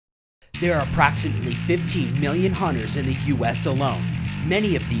There are approximately 15 million hunters in the U.S. alone.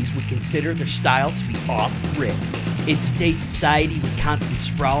 Many of these would consider their style to be off-grid. In today's society, with constant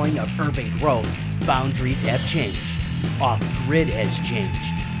sprawling of urban growth, boundaries have changed. Off-grid has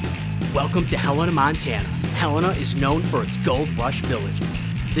changed. Welcome to Helena, Montana. Helena is known for its gold rush villages.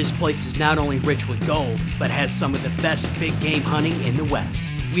 This place is not only rich with gold, but has some of the best big game hunting in the West.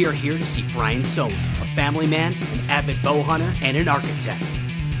 We are here to see Brian Solan, a family man, an avid bow hunter, and an architect.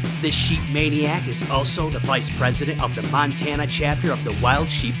 This sheep maniac is also the vice president of the Montana chapter of the Wild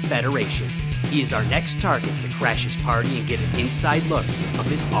Sheep Federation. He is our next target to crash his party and get an inside look of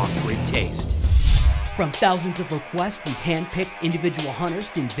his off-grid taste. From thousands of requests, we've handpicked individual hunters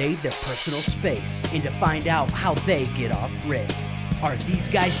to invade their personal space and to find out how they get off-grid. Are these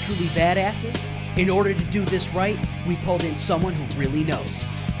guys truly badasses? In order to do this right, we pulled in someone who really knows.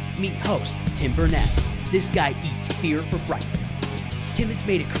 Meet host Tim Burnett. This guy eats fear for breakfast. Tim has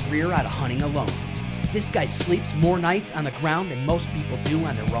made a career out of hunting alone. This guy sleeps more nights on the ground than most people do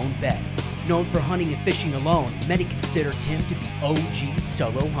on their own bed. Known for hunting and fishing alone, many consider Tim to be OG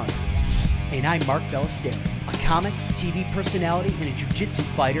solo hunter. And I'm Mark Bellasteri, a comic, TV personality, and a jiu-jitsu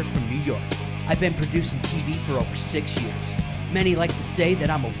fighter from New York. I've been producing TV for over 6 years. Many like to say that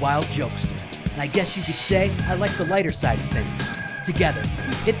I'm a wild jokester, and I guess you could say I like the lighter side of things. Together,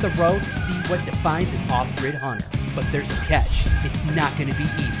 we hit the road to see what defines an off-grid hunter. But there's a catch. It's not going to be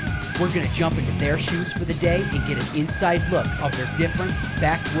easy. We're going to jump into their shoes for the day and get an inside look of their different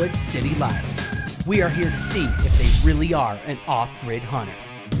backwoods city lives. We are here to see if they really are an off-grid hunter.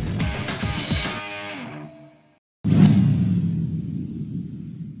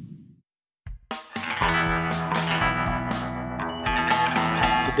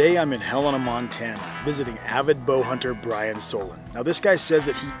 Today I'm in Helena, Montana, visiting avid bow hunter Brian Solan. Now this guy says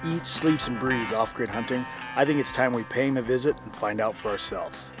that he eats, sleeps, and breathes off-grid hunting. I think it's time we pay him a visit and find out for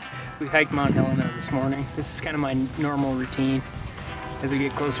ourselves. We hiked Mount Helena this morning. This is kind of my normal routine. As we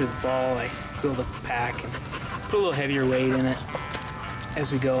get closer to the fall, I build up a pack and put a little heavier weight in it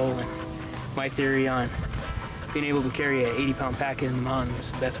as we go. And my theory on being able to carry an 80-pound pack in the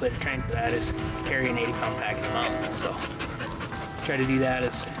mountains, the best way to train for that is to carry an 80-pound pack in the mountains. So try to do that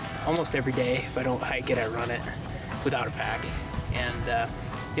as almost every day. If I don't hike it, I run it without a pack. And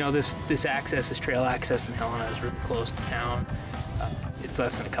you know, this access, this trail access in Helena is really close to town. It's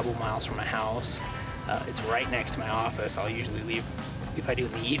less than a couple miles from my house. It's right next to my office. I'll usually leave, if I do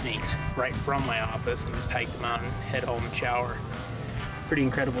in the evenings, right from my office and just hike the mountain, head home and shower. Pretty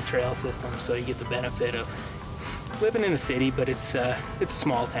incredible trail system, so you get the benefit of living in a city, but it's a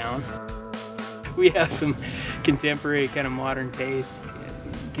small town. We have some contemporary kind of modern taste.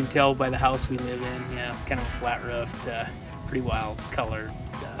 You can tell by the house we live in, yeah, kind of a flat roofed, pretty wild colored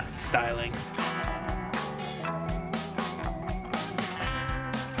stylings.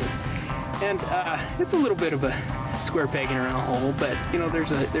 And it's a little bit of a square peg in a round hole, but you know,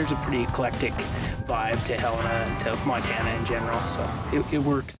 there's a pretty eclectic vibe to Helena and to Montana in general, so it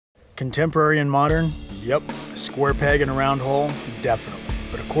works. Contemporary and modern? Yep. A square peg in a round hole? Definitely.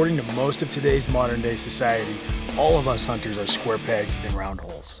 But according to most of today's modern day society, all of us hunters are square pegs in round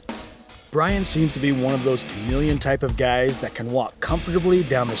holes. Brian seems to be one of those chameleon type of guys that can walk comfortably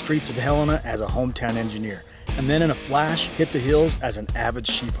down the streets of Helena as a hometown engineer, and then in a flash hit the hills as an avid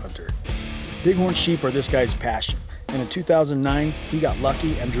sheep hunter. Bighorn sheep are this guy's passion, and in 2009 he got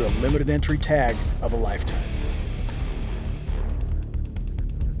lucky and drew a limited entry tag of a lifetime.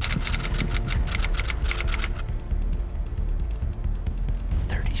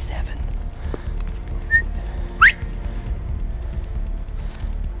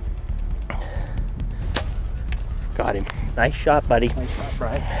 Got him. Nice shot, buddy. Nice shot,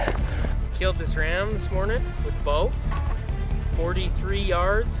 Brian. Killed this ram this morning with the bow. 43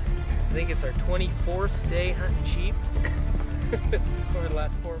 yards. I think it's our 24th day hunting sheep over the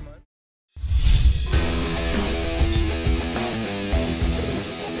last 4 months.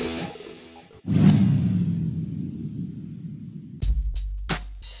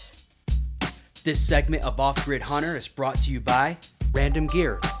 This segment of Off-Grid Hunter is brought to you by Random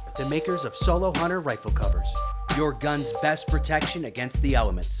Gear, the makers of Solo Hunter rifle covers. Your gun's best protection against the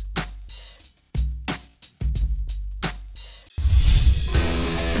elements.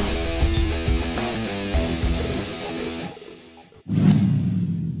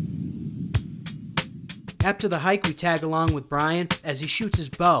 After the hike, we tag along with Brian as he shoots his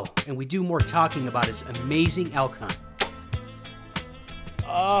bow, and we do more talking about his amazing elk hunt.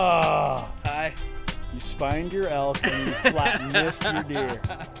 Ah, Hi. you spined your elk and you flat missed your deer.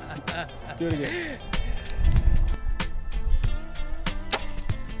 Do it again.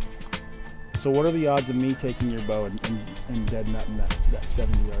 So what are the odds of me taking your bow and dead nutting that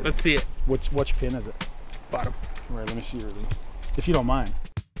 70 yards? Let's see it. Which pin is it? Bottom. All right, let me see your release. If you don't mind.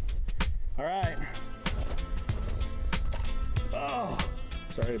 All right. Oh,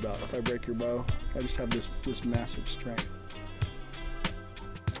 sorry about if I break your bow. I just have this massive strength.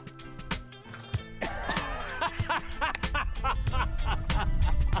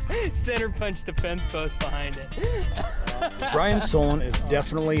 Center punch the fence post behind it. Brian Solan is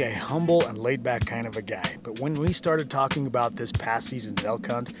definitely a humble and laid-back kind of a guy, but when we started talking about this past season's elk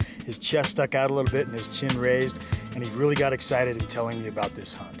hunt, his chest stuck out a little bit and his chin raised, and he really got excited in telling me about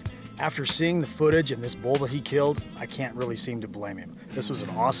this hunt. After seeing the footage and this bull that he killed, I can't really seem to blame him. This was an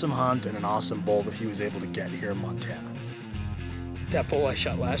awesome hunt and an awesome bull that he was able to get here in Montana. That bull I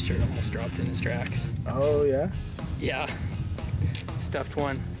shot last year almost dropped in his tracks. Oh yeah? Yeah, stuffed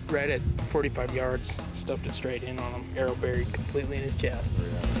one right at 45 yards, stuffed it straight in on him, arrow buried completely in his chest.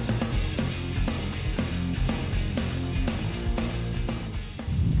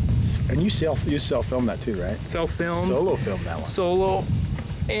 And you self-film that too, right? Self-film. Solo film that one. Solo,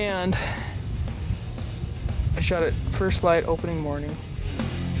 and I shot it first light opening morning.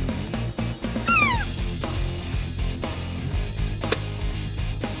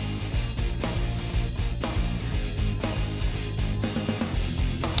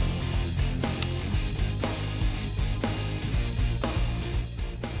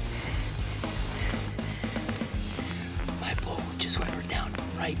 My bull just went down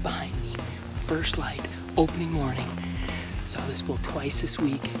right behind me. First light, opening morning. Saw this bull twice this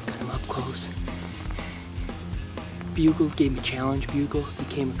week, got him up close. Bugle gave me challenge bugle. He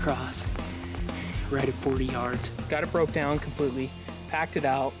came across right at 40 yards. Got it broke down completely, packed it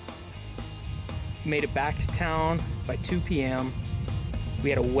out, made it back to town by 2 p.m. We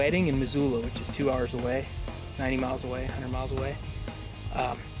had a wedding in Missoula, which is 2 hours away, 90 miles away, 100 miles away.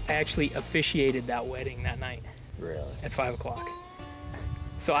 I actually officiated that wedding that night. Really? At 5 o'clock.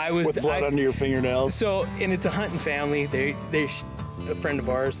 So I was with blood under your fingernails. So, and it's a hunting family. They're a friend of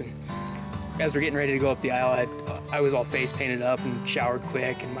ours, and as we're getting ready to go up the aisle, I was all face painted up and showered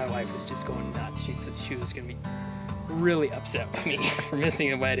quick, and my wife was just going nuts. She was gonna be really upset with me for missing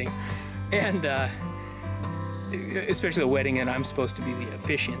the wedding, and especially the wedding that I'm supposed to be the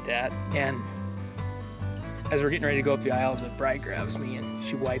officiant at. And as we're getting ready to go up the aisle, the bride grabs me and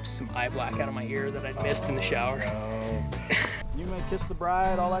she wipes some eye black out of my ear that I'd missed in the shower. You may kiss the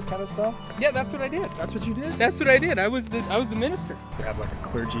bride, all that kind of stuff? Yeah, that's what I did. That's what you did? That's what I did. I was the minister. To have like a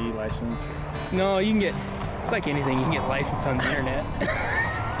clergy license? No, you can get, like anything, you can get licensed on the internet.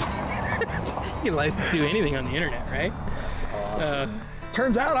 You get licensed to do anything on the internet, right? That's awesome.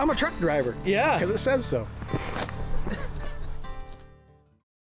 Turns out I'm a truck driver. Yeah. Because it says so.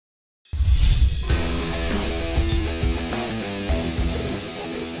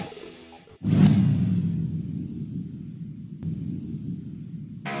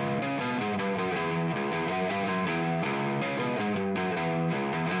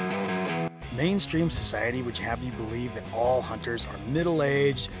 Mainstream society would have you believe that all hunters are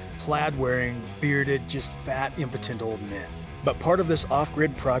middle-aged, plaid-wearing, bearded, just fat, impotent old men. But part of this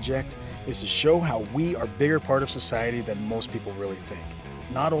off-grid project is to show how we are a bigger part of society than most people really think.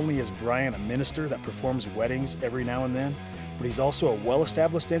 Not only is Brian a minister that performs weddings every now and then, but he's also a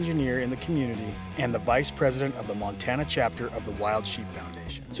well-established engineer in the community and the vice president of the Montana chapter of the Wild Sheep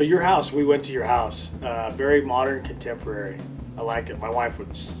Foundation. So your house, we went to your house, very modern, contemporary. I like it. My wife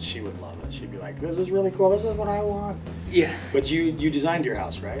she would love it. She'd be like, this is really cool. This is what I want. Yeah. But you designed your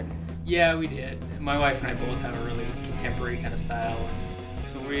house, right? Yeah, we did. My wife and I both have a really contemporary kind of style.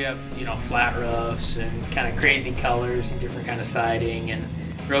 So we have, flat roofs and kind of crazy colors and different kind of siding and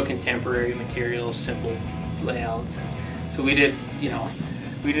real contemporary materials, simple layouts. So we did,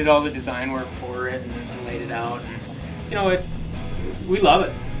 we did all the design work for it and laid it out. And, we love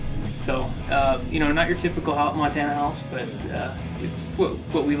it. So, not your typical Montana house, but it's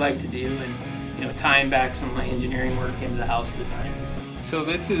what we like to do, and tying back some of my engineering work into the house design. So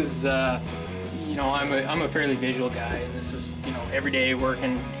this is, I'm a fairly visual guy, and this is, every day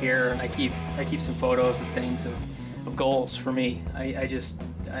working here, and I keep some photos of things of goals for me.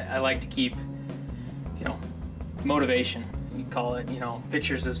 I like to keep, motivation, you call it,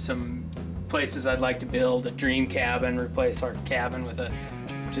 pictures of some places I'd like to build, a dream cabin, replace our cabin with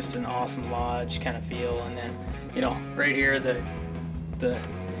just an awesome lodge kind of feel, and then right here the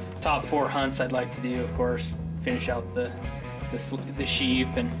top 4 hunts I'd like to do, of course, finish out the sheep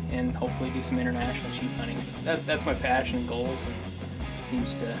and hopefully do some international sheep hunting. That's my passion and goals, and it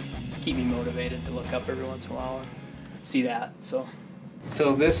seems to keep me motivated to look up every once in a while and see that. So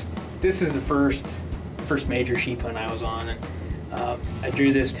this is the first major sheep hunt I was on, and I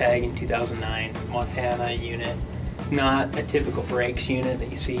drew this tag in 2009, Montana unit. Not a typical brakes unit that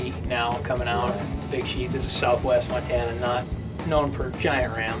you see now coming out. Big sheep. This is Southwest Montana, not known for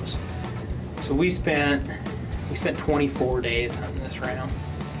giant rams. So we spent 24 days hunting this ram.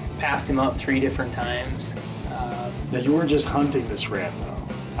 Passed him up 3 different times. Now you weren't just hunting this ram though.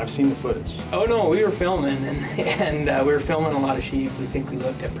 I've seen the footage. Oh no, we were filming and we were filming a lot of sheep. We think we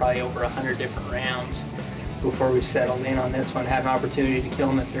looked at probably over 100 different rams before we settled in on this one. Had an opportunity to kill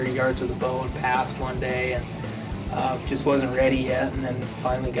him at 30 yards with a bow and passed one day, and just wasn't ready yet. And then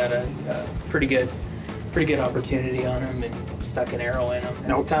finally got a pretty good opportunity on him and stuck an arrow in him.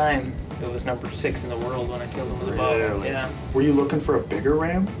 At the time, it was number 6 in the world when I killed him with a bow. Really? Yeah. Were you looking for a bigger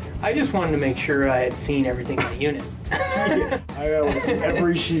ram? I just wanted to make sure I had seen everything in the unit. I want to see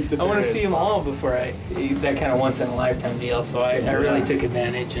every sheep that I want to see them all before that kind of once in a lifetime deal. So I really took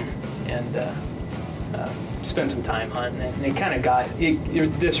advantage and spent some time hunting it. And it kind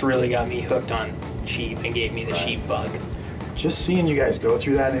of this really got me hooked on sheep and gave me the sheep bug. Just seeing you guys go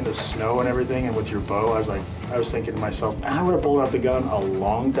through that in the snow and everything, and with your bow, I was thinking to myself, I would have pulled out the gun a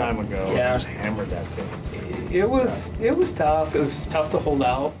long time ago and just hammered that thing. It was tough. It was tough to hold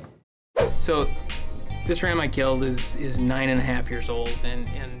out. So this ram I killed is 9.5 years old, and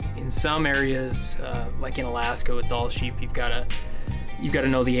in some areas, like in Alaska with Dall sheep, you've got to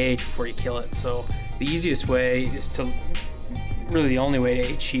know the age before you kill it. So the easiest way is really the only way to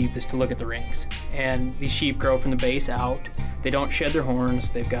age sheep is to look at the rings. And these sheep grow from the base out. They don't shed their horns.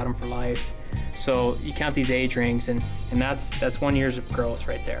 They've got them for life. So you count these age rings, and that's 1 year of growth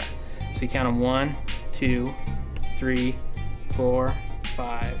right there. So you count them 1, 2, 3, 4,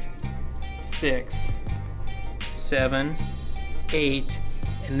 5, 6, 7, 8,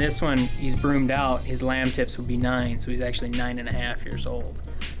 and this one he's broomed out. His lamb tips would be 9, so he's actually 9.5 years old.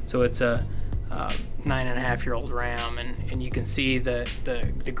 So it's a 9.5-year-old ram, and you can see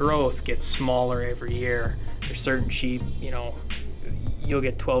the growth gets smaller every year. There's certain sheep, you'll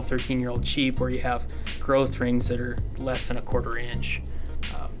get 12, 13-year-old sheep where you have growth rings that are less than 1/4 inch.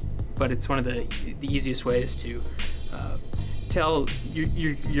 But it's one of the easiest ways to tell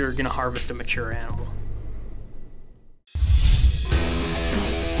you're going to harvest a mature animal.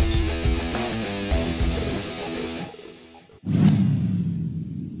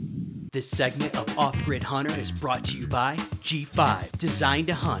 This segment of Off-Grid Hunter is brought to you by G5, designed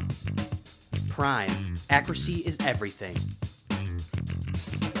to hunt. Prime, accuracy is everything.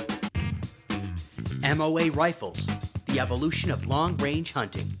 MOA Rifles, the evolution of long-range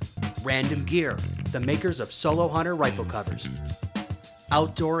hunting. Random Gear, the makers of Solo Hunter rifle covers.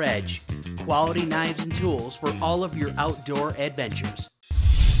 Outdoor Edge, quality knives and tools for all of your outdoor adventures.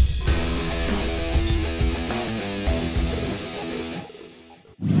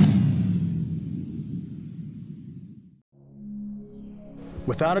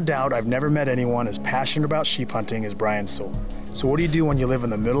 Without a doubt, I've never met anyone as passionate about sheep hunting as Brian Solan. So what do you do when you live in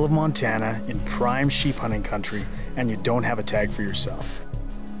the middle of Montana in prime sheep hunting country and you don't have a tag for yourself?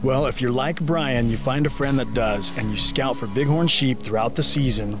 Well, if you're like Brian, you find a friend that does, and you scout for bighorn sheep throughout the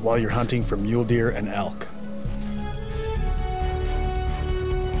season while you're hunting for mule deer and elk.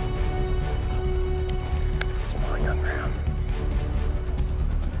 Small young ram.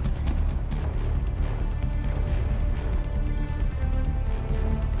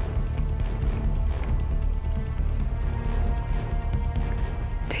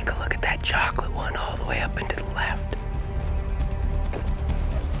 Take a look at that chocolate one all the way up and to the left.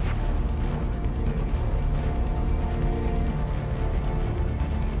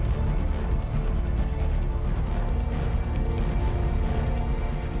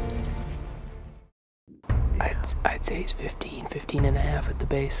 I'd say he's 15 and a half at the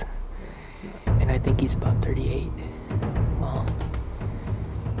base. And I think he's about 38 long.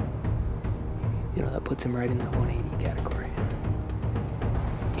 That puts him right in that 180 category.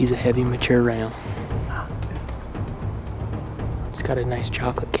 He's a heavy, mature ram. He's got a nice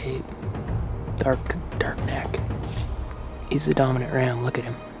chocolate cape, dark neck. He's the dominant ram. Look at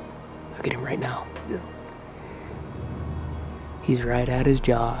him. Look at him right now. Yeah. He's right at his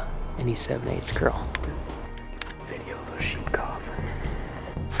jaw, and he's 7/8 curl. Video of those sheep coughing.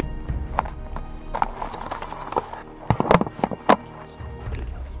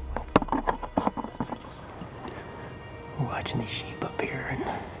 We're watching these sheep up here, and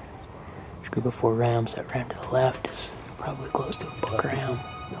this group of 4 rams. That ram to the left is probably close to a buck ram.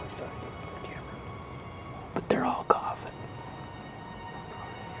 But they're all coughing.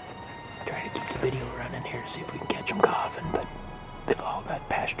 I'm trying to keep the video running here to see if we can catch them coughing, but they've all got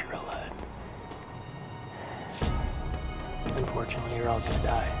pasturella. Unfortunately, they're all gonna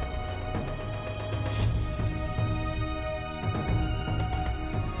die.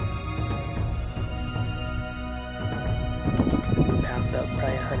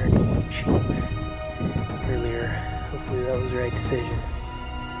 probably 180 sheep earlier. Hopefully that was the right decision.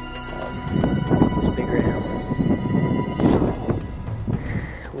 It was a big ram.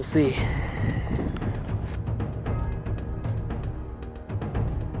 We'll see.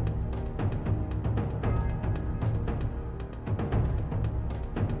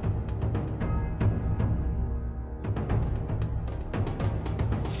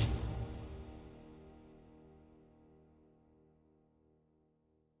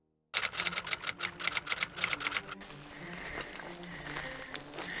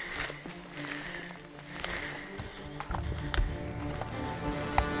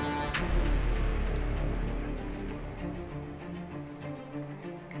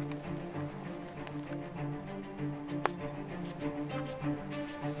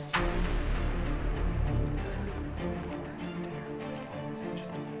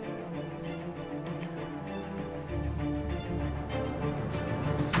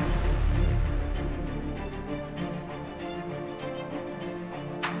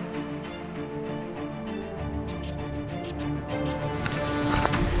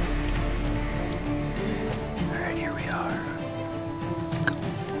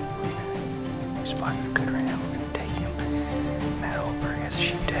 Spotting a good ram, we're going to take him. Matt Holberg has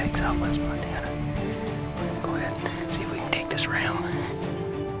sheep tags, Southwest Montana. We're going to go ahead and see if we can take this ram.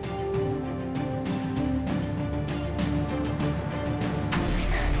 There's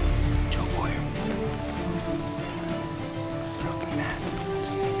Matt, Joe Boyer. Broken Matt.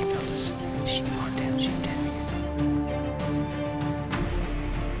 See if he can fill this sheep Montana sheep tag.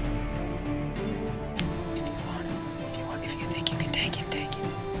 If you think you can take him, take him.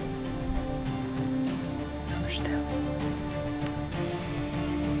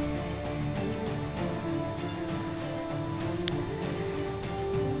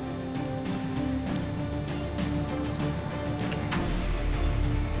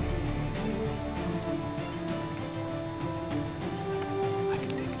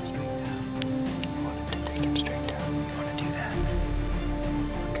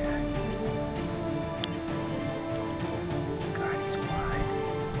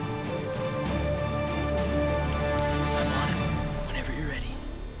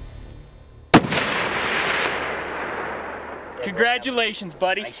 Congratulations,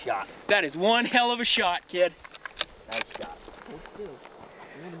 buddy. Nice shot. That is one hell of a shot, kid. Nice shot.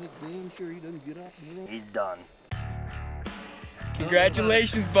 Damn sure he doesn't get up. He's done.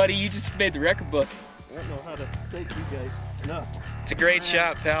 Congratulations, buddy. You just made the record book. I don't know how to thank you guys enough. It's a great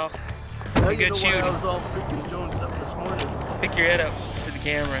shot, pal. It's a good shoot. I was all freaking Jones up this morning. Pick your head up for the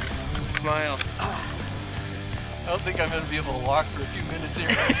camera. Smile. I don't think I'm going to be able to walk for a few minutes here.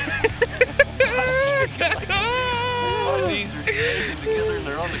 My knees are dragging together and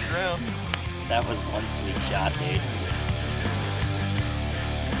they're on the ground. That was one sweet shot, dude.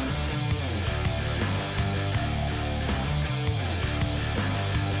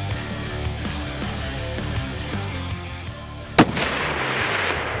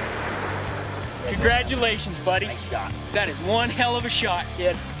 Congratulations, buddy. Nice shot. That is one hell of a shot,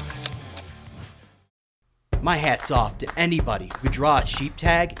 kid. My hat's off to anybody who could draw a sheep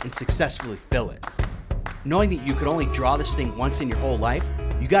tag and successfully fill it. Knowing that you could only draw this thing once in your whole life,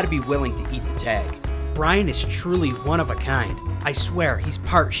 you gotta be willing to eat the tag. Brian is truly one of a kind. I swear, he's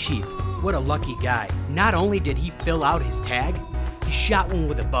part sheep. What a lucky guy. Not only did he fill out his tag, he shot one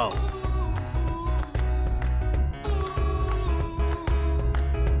with a bow.